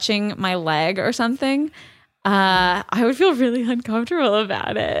touching my leg or something, I would feel really uncomfortable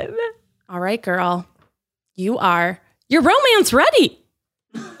about it. All right, girl. You're romance ready.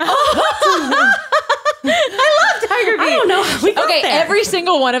 I love Tiger Beat. I don't know. We got Okay, there. every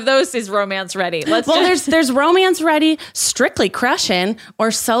single one of those is romance ready. There's romance ready, strictly crushing,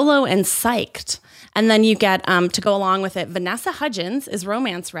 or solo and psyched. And then you get to go along with it. Vanessa Hudgens is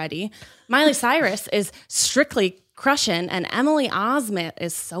romance ready. Miley Cyrus is strictly crushing, and Emily Osment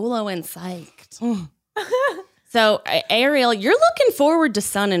is solo and psyched. So Ariel, you're looking forward to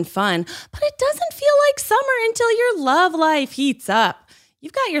sun and fun, but it doesn't feel like summer until your love life heats up.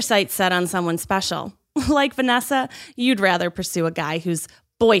 You've got your sights set on someone special. Like Vanessa, you'd rather pursue a guy who's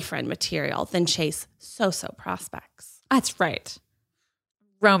boyfriend material than chase so-so prospects. That's right.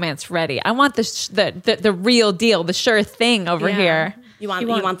 Romance ready. I want the real deal, the sure thing over here. You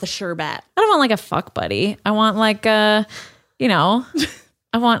want the sherbet. I don't want like a fuck buddy. I want like I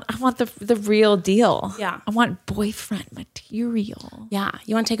want the real deal. Yeah. I want boyfriend material. Yeah,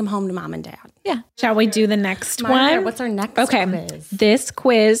 you want to take him home to mom and dad. Yeah. Shall we do the next Margaret, one? what's our next Okay. quiz? This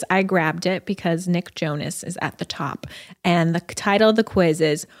quiz, I grabbed it because Nick Jonas is at the top. And the title of the quiz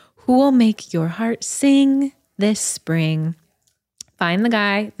is Who Will Make Your Heart Sing This Spring? Find the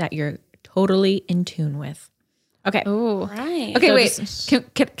guy that you're totally in tune with. Okay. Ooh. Right. Okay, So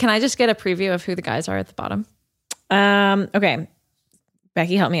wait. Can I just get a preview of who the guys are at the bottom? Okay.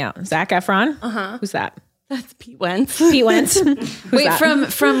 Becky, help me out. Zac Efron. Who's that? That's Pete Wentz. Pete Wentz. Wait, from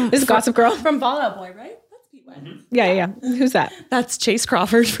This is Gossip Girl. From Fall Out Boy, right? That's Pete Wentz. Yeah. Who's that? That's Chase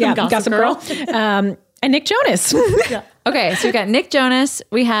Crawford from Gossip Girl. And Nick Jonas. okay, so we got Nick Jonas.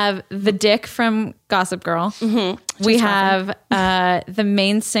 We have the Dick from Gossip Girl. We have the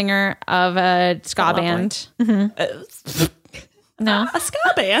main singer of a ska band. No, A ska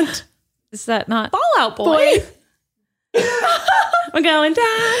band. is that not? Fall Out Boy. We're going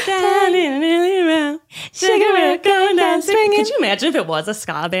down, in sugar, we're going down, swinging. Could you imagine if it was a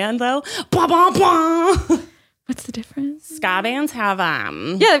ska band though? Blah, blah, blah. What's the difference? Ska bands have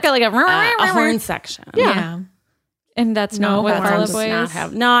Yeah, they've got like a horn section. Yeah. And that's not what Fall Out Boy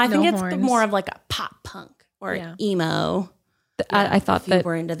is. No, I think No it's horns. more of like a pop punk or emo. I thought that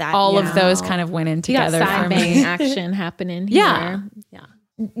We're into that. all of those kind of went in You got together side for bang me. action happening Yeah. here. Yeah.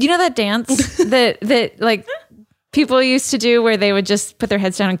 You know that dance that like people used to do where they would just put their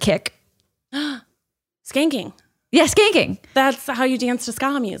heads down and kick? Skanking. Yeah, skanking. That's how you dance to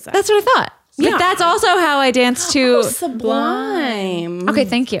ska music. That's what I thought. Yeah. But that's also how I danced to. Sublime. Okay,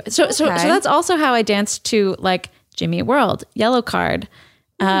 thank you. So Okay. that's also how I danced to like Jimmy Eat World, Yellow Card,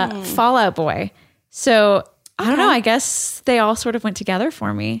 Fall Out Boy. So I don't know. I guess they all sort of went together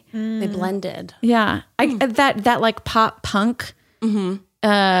for me. They blended. Yeah, that like pop punk,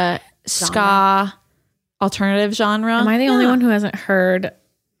 ska, alternative genre. Am I the only one who hasn't heard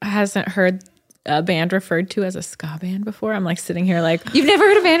a band referred to as a ska band before? I'm like sitting here like, You've never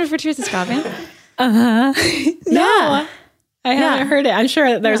heard a band referred to as a ska band? no, I haven't heard it. I'm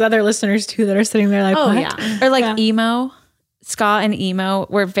sure there's other listeners too that are sitting there like, Oh, what? yeah. Or like emo, ska and emo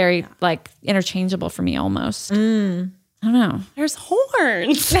were very like interchangeable for me almost. I don't know. There's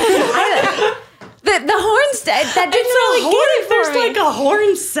horns. The horns that didn't really get it for There's me. like a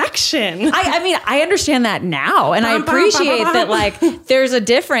horn section. I mean, I understand that now, and I appreciate that. Like, there's a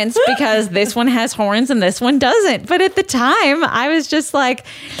difference because this one has horns and this one doesn't. But at the time, I was just like,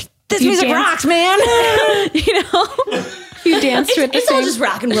 "This music rocks, man!" You know, You danced with the It's all same. just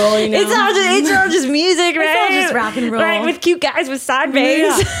rock and roll, you know. it's all just music, right? all just rock and roll. right? With cute guys with side Yeah.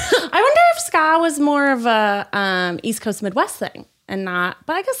 bangs. I wonder if ska was more of a East Coast Midwest thing and not,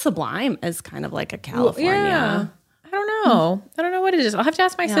 but I guess Sublime is kind of like a California. Yeah. I don't know. I don't know what it is. I'll have to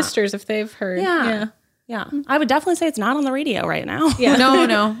ask my sisters if they've heard. Yeah. I would definitely say it's not on the radio right now. Yeah.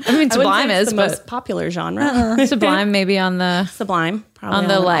 No. I mean, Sublime it's is, the but most popular genre. Sublime maybe on the Sublime, probably on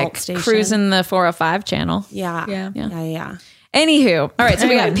the an like alt station. cruising the 405 channel. Yeah. Yeah. Anywho, all right, so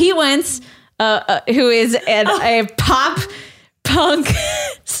we got Pete Wentz, who is a pop punk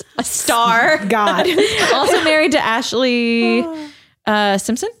star. God. Also married to Ashley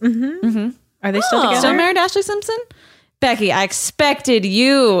Simpson. Are they still together? Still married to Ashley Simpson? Becky, I expected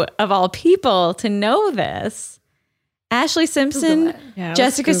you, of all people, to know this. Ashley Simpson, Yeah, let's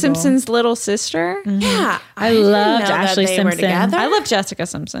Jessica Google. Simpson's little sister. Yeah. I didn't loved know that Ashley they were Simpson. together. I love Jessica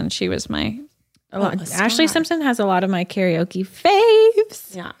Simpson. She was my... Ashley Simpson has a lot of my karaoke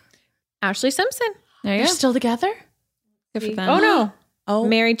faves. Yeah. Ashley Simpson. There you They're go. still together? Good for them. Oh no. Oh.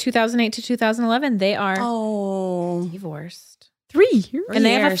 Married 2008 to 2011. They are Oh. divorced. 3 years. And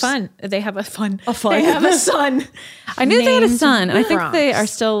they have a years. fun. They have a fun. fun. They have a son. I knew they had a named son, and I think Bronx. they are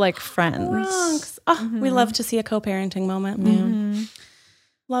still like friends. Bronx. Oh, we love to see a co-parenting moment. Yeah.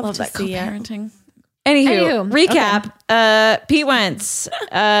 Love to that see it. co-parenting. Anywho, Anywho, recap. Pete Wentz,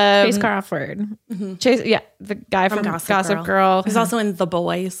 Chase Crawford. Chase, the guy from Gossip Girl. He's also in The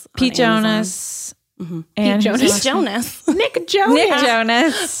Boys. on Pete Amazon. Jonas, and Jonas. Pete Jonas. Nick Jonas. Nick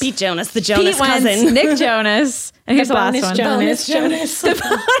Jonas, Pete Jonas, the Jonas Pete Wentz, cousin. Nick Jonas, and here's the last bonus one. Jonas. Jonas.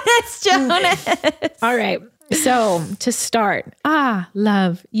 Bonus Jonas. All right. So to start,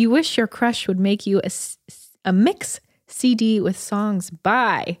 love, you wish your crush would make you a mix CD with songs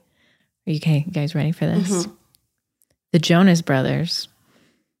by. Are you guys ready for this? The Jonas Brothers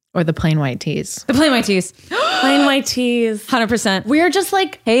or the Plain White Tees? The Plain White Tees, Plain White Tees. 100%. We're just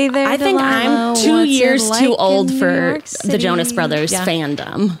like, Hey there, I think Delilah, I'm 2 what's it years like too in old New for York the Jonas City? Brothers Yeah.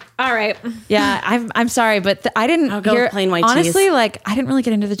 fandom. All right. Yeah, I'm sorry, but I didn't. I'll go with Plain White honestly, Tees. like I didn't really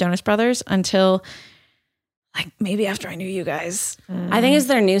get into the Jonas Brothers until like maybe after I knew you guys. I think it's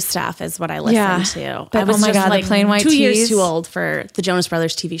their new stuff is what I listened Yeah. to. But I was oh my just God, the like Plain White 2 years Tees. too old for the Jonas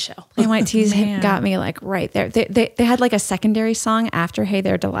Brothers TV show. Plain White Tees got me like right there. They had like a secondary song after Hey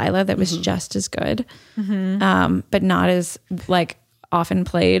There Delilah that was just as good, but not as like often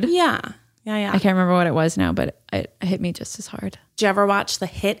played. Yeah. I can't remember what it was now, but it hit me just as hard. Did you ever watch the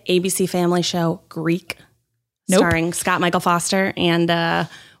hit ABC Family show Greek? Nope. Starring Scott Michael Foster and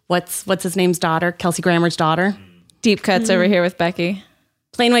what's his name's daughter, Kelsey Grammer's daughter. Deep cuts over here with Becky.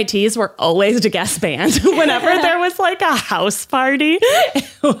 Plain White T's were always the guest band. Whenever there was like a house party, it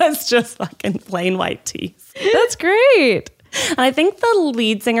was just fucking Plain White T's. That's great. And I think the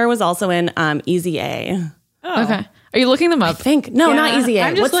lead singer was also in Easy A. Oh. Okay. Are you looking them up? I think. No, not Easy A.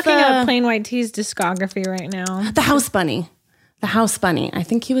 I'm just looking at Plain White T's discography right now. The House Bunny. The House Bunny. I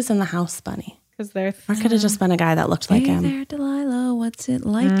think he was in the House Bunny. Because they're Or could have just been a guy that looked like him. Hey there, Delilah. What's it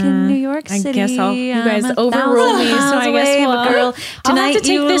like in New York City? I guess you guys I'm overrule me, so I guess girl. I'll have to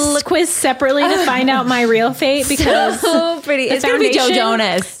take you this look quiz separately to find out my real fate because so pretty. It's gonna be Joe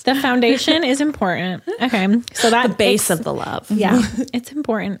Jonas. The foundation is important. Okay, so that The base of the love. Yeah, it's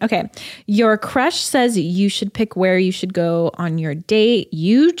important. Okay, your crush says you should pick where you should go on your date.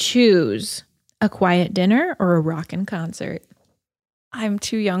 You choose a quiet dinner or a rockin' concert. I'm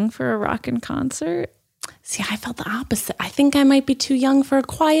too young for a rockin' concert. See, I felt the opposite. I think I might be too young for a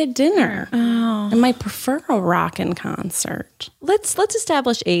quiet dinner. Oh. I might prefer a rockin' concert. Let's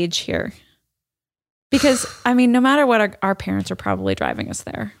establish age here. Because, I mean, no matter what, our parents are probably driving us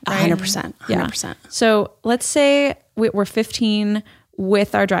there. Right? 100%. 100%. Yeah. So let's say we're 15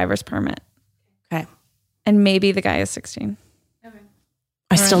 with our driver's permit. Okay. And maybe the guy is 16.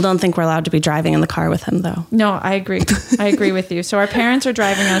 I still don't think we're allowed to be driving in the car with him, though. No, I agree. I agree with you. So our parents are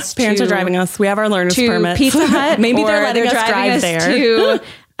driving us. Parents are driving us. We have our learner's to permit. Pizza Hut. Maybe they're letting us driving drive us there. To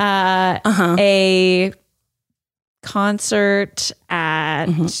a concert at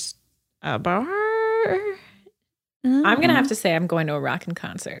a bar. I'm gonna have to say I'm going to a rockin'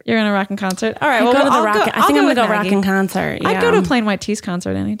 concert. You're going to rockin' concert. All right. I Well, go to the I'll rockin'. I I'll think I'm with gonna go Maggie. rockin' concert. Yeah. I'd go to a Plain White T's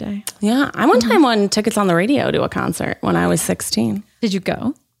concert any day. Yeah, I one time won tickets on the radio to a concert when I was 16. Did you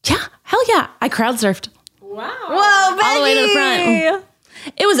go? Yeah, hell yeah. I crowd surfed Wow. Whoa, all the way to the front.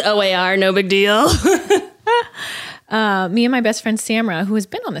 It was OAR, no big deal. Me and my best friend Samra, who has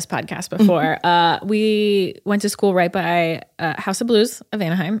been on this podcast before, we went to school right by House of Blues of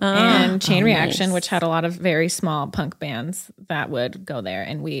Anaheim and Chain Reaction, which had a lot of very small punk bands that would go there.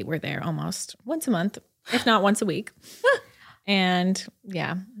 And we were there almost once a month, if not once a week. And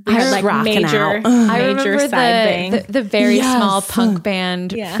yeah, we had like rocking major out. I remember side bang. the very Yes. small punk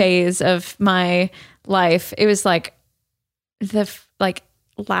band phase of my life. It was like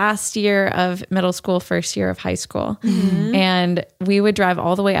last year of middle school, first year of high school. And we would drive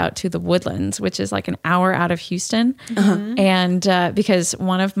all the way out to the Woodlands, which is like an hour out of Houston. And because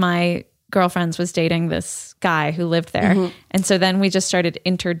one of my girlfriends was dating this guy who lived there. And so then we just started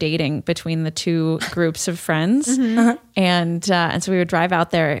interdating between the two groups of friends. And so we would drive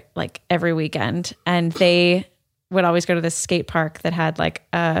out there like every weekend, and they would always go to this skate park that had like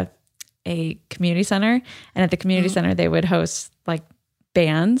a community center. And at the community center, they would host like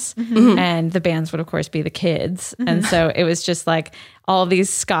bands, and the bands would of course be the kids. And so it was just like all these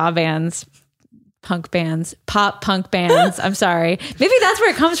ska bands, punk bands, pop punk bands. I'm sorry. Maybe that's where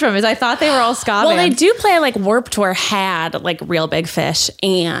it comes from, is I thought they were all ska Well, bands. they do play like Warped Tour had like Real Big Fish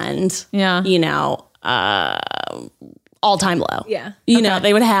and, you know, All Time Low. Yeah. You know,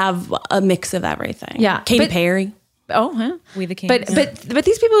 they would have a mix of everything. Yeah. Katy But- Perry. Oh, huh? We the Kings. But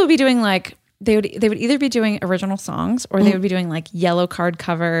these people would be doing like they would either be doing original songs or they would be doing like Yellow Card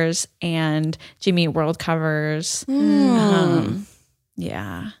covers and Jimmy Eat World covers. Yeah,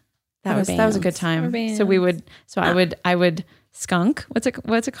 that was a good time. So we would. So I would skunk. What's it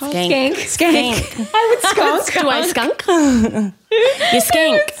called? Skank. Skank. I would skunk. Do I skunk? You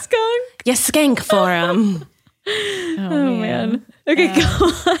skank. Skunk. You skank for him. Oh man. Okay, go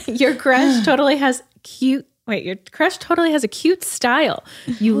on. Your crush totally has your crush totally has a cute style.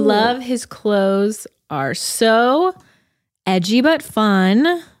 You love his clothes are so edgy but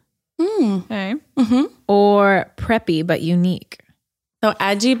fun, Okay. or preppy but unique. So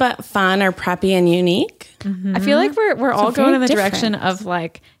edgy but fun or preppy and unique. I feel like we're all going very in the different. direction of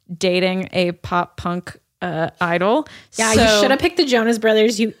like dating a pop punk idol. Yeah, So- you should have picked the Jonas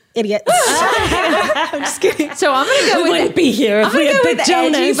Brothers, you idiot. I'm just kidding. So I'm gonna go with Wouldn't be here if I'm we gonna had go with picked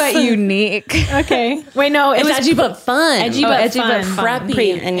edgy Jonas. but unique. Okay. Wait, no, it It's was edgy but fun. edgy, Oh, but edgy but fun. preppy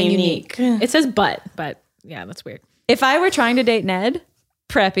Pre- and unique. It says but yeah, that's weird. If I were trying to date Ned,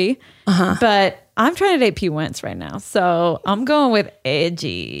 preppy, but I'm trying to date Pete Wentz right now, so I'm going with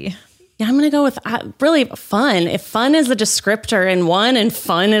edgy. Yeah, I'm going to go with really fun. If fun is a descriptor in one and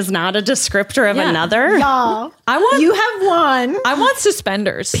fun is not a descriptor of another. Y'all, you have won. I want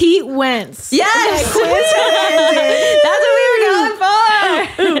suspenders. Pete Wentz. Yes, that's what we were going for.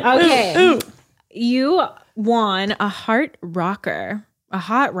 Okay. You won a hot rocker.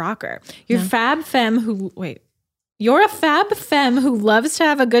 You're a fab femme who loves to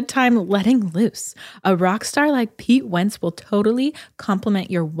have a good time letting loose. A rock star like Pete Wentz will totally complement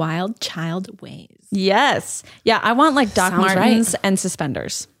your wild child ways. Yes. Yeah, I want like Doc Sounds Martens and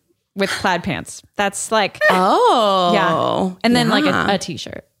suspenders with plaid pants. That's like Oh. and then like a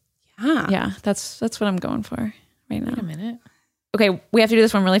t-shirt. Yeah. Yeah, that's what I'm going for right now. Wait a minute. Okay, we have to do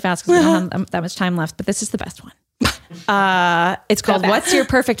this one really fast because we don't have that much time left, but this is the best one. It's called What's Your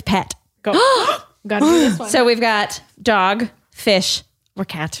Perfect Pet? Go. Gotta do this one. So we've got dog, fish, or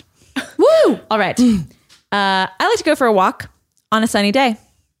cat. Woo! All right. I like to go for a walk on a sunny day.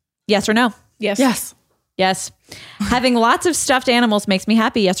 Yes or no? Yes. Yes. Yes. Having lots of stuffed animals makes me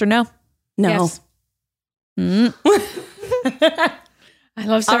happy. Yes or no? No. Yes. I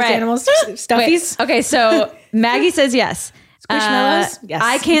love stuffed right. animals. Stuffies. Wait, okay, so Maggie says yes. Squishmallows? Yes.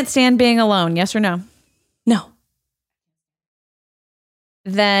 I can't stand being alone. Yes or no? No.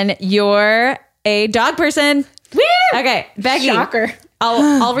 Then you're a dog person. Woo! Okay, Becky. Shocker.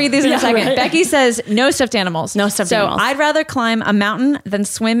 I'll read these in a second. right. Becky says no stuffed animals. No stuffed animals. So I'd rather climb a mountain than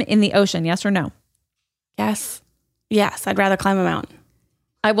swim in the ocean. Yes or no? Yes. Yes. I'd rather climb a mountain.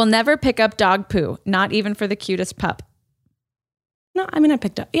 I will never pick up dog poo, not even for the cutest pup. No, I mean, I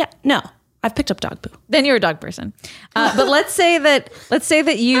picked up. Yeah. No, I've picked up dog poo. Then you're a dog person. But let's say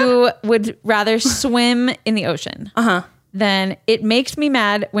that you would rather swim in the ocean. Uh-huh. Then it makes me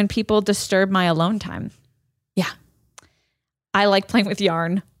mad when people disturb my alone time. Yeah. I like playing with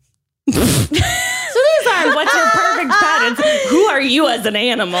yarn. So these are what's your perfect pet? It's who are you as an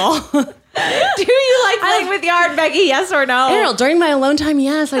animal? Do you like playing with yarn, Becky? Yes or no? Errol, during my alone time,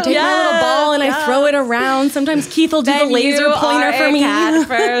 yes, I take my little ball and I throw it around. Sometimes Keith will do the laser pointer for me. Cat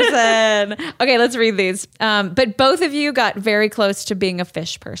person. Okay, let's read these. But both of you got very close to being a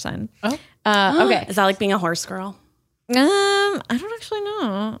fish person. Oh. Okay. Is that like being a horse girl? I don't actually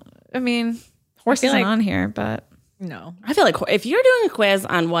know. I mean, horse isn't on here, but No. I feel like if you're doing a quiz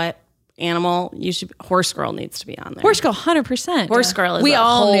on what animal you should, horse girl needs to be on there. horse girl, 100%. Horse girl is we a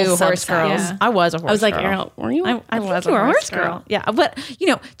all whole knew horse subset. girls. Yeah. I was a horse. I was like, girl. Errol, were you? I think was you a were horse girl. Yeah, but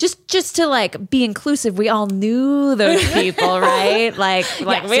just to like be inclusive, we all knew those people, right? Like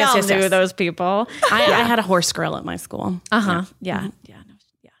Yes, we yes, all yes, knew yes. those people. I had a horse girl at my school. Yeah. No, yeah.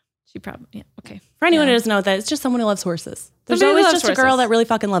 She probably okay. For anyone who doesn't know that, it's just someone who loves horses. There's Somebody who always loves just a girl horses. that really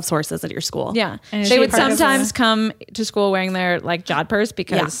fucking loves horses at your school. Yeah, And is they she would part of sometimes come to school wearing their like jodhpurs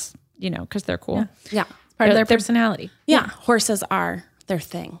because because they're cool. Yeah. Part of their personality. Yeah. Horses are their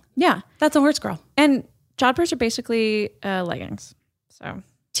thing. Yeah, That's a horse girl. and jodhpurs are basically leggings, so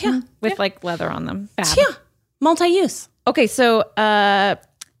Yeah. with like leather on them. Yeah. Multi-use. Okay, so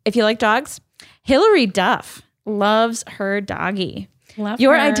if you like dogs, Hillary Duff loves her doggy. Love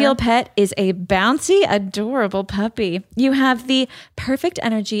Your her. ideal pet is a bouncy, adorable puppy. You have the perfect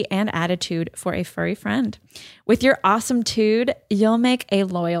energy and attitude for a furry friend. With your awesome tude, you'll make a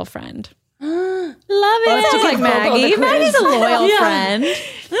loyal friend. Love it. to Like give Bobo the Maggie. quiz. Maggie's a loyal friend.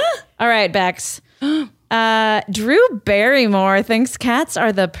 All right, Bex. Drew Barrymore thinks cats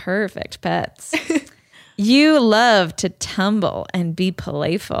are the perfect pets. You love to tumble and be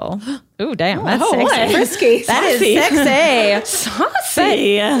playful. Ooh, damn, that's sexy. Frisky. That is sexy.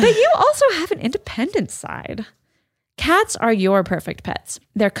 Saucy. But you also have an independent side. Cats are your perfect pets.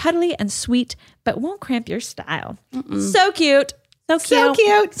 They're cuddly and sweet, but won't cramp your style. So cute. So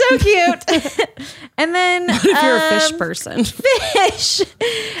cute. So cute. And then What if you're a fish person? fish.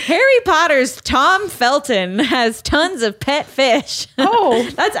 Harry Potter's Tom Felton has tons of pet fish. Oh.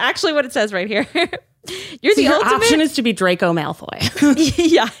 That's actually what it says right here. You're the Your ultimate. option is to be Draco Malfoy.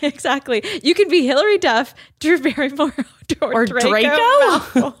 Yeah, exactly. You can be Hillary Duff, Drew Barrymore, or Draco.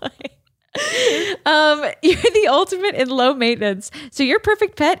 Malfoy. You're the ultimate in low maintenance. So your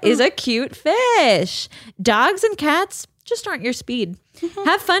perfect pet is a cute fish. Dogs and cats just aren't your speed.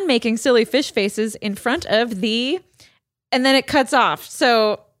 Have fun making silly fish faces in front of the, and then it cuts off.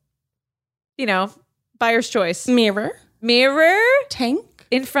 So, buyer's choice. Mirror. Tank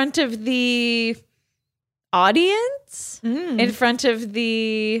in front of the audience, in front of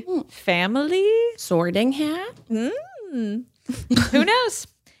the family. Sorting hat. Who knows?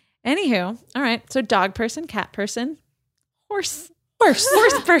 Anywho, all right. So dog person, cat person, horse person.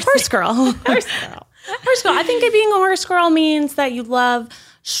 Horse girl. Horse girl. I think being a horse girl means that you love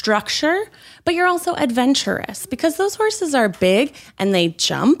structure, but you're also adventurous because those horses are big and they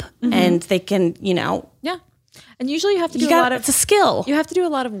jump and they can, Yeah. And usually you have to do a lot of, it's a skill. you have to do a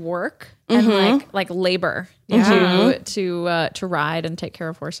lot of work and like labor to ride and take care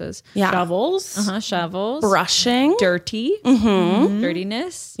of horses. Yeah. Shovels. Shovels, Brushing.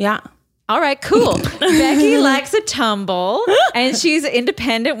 dirtiness. Yeah. All right, cool. Becky likes a tumble, and she's an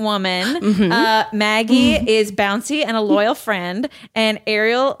independent woman. Maggie is bouncy and a loyal friend, and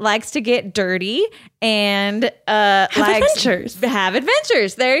Ariel likes to get dirty and likes adventures. Have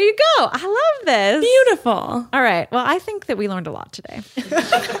adventures. There you go. I love this. Beautiful. All right. Well, I think that we learned a lot today.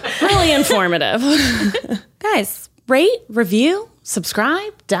 Really informative. Guys, rate, review,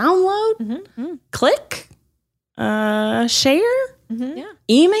 subscribe, download, click, share,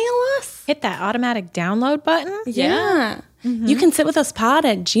 email us. Hit that automatic download button. Yeah. You can sit with us pod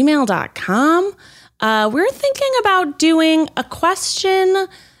at gmail.com. We're thinking about doing a question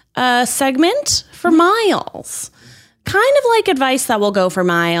segment for Miles. Kind of like advice that will go for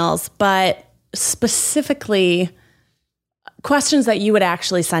Miles, but specifically questions that you would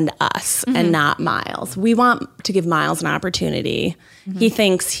actually send us and not Miles. We want to give Miles an opportunity. He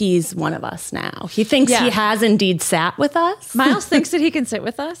thinks he's one of us now. He thinks he has indeed sat with us. Miles thinks that he can sit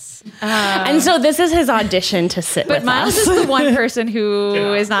with us. And so this is his audition to sit with Miles us. is the one person who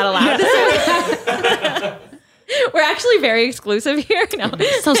is not allowed to sit with us. We're actually very exclusive here. No.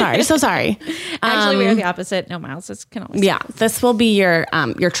 So sorry. Actually, we are the opposite. No, Miles can always. Yeah, this will be your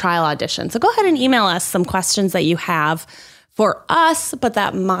trial audition. So go ahead and email us some questions that you have for us, but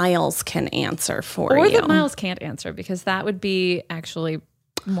that Miles can answer for you. Or that Miles can't answer, because that would be actually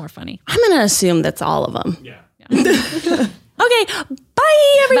more funny. I'm going to assume that's all of them. Yeah. Okay,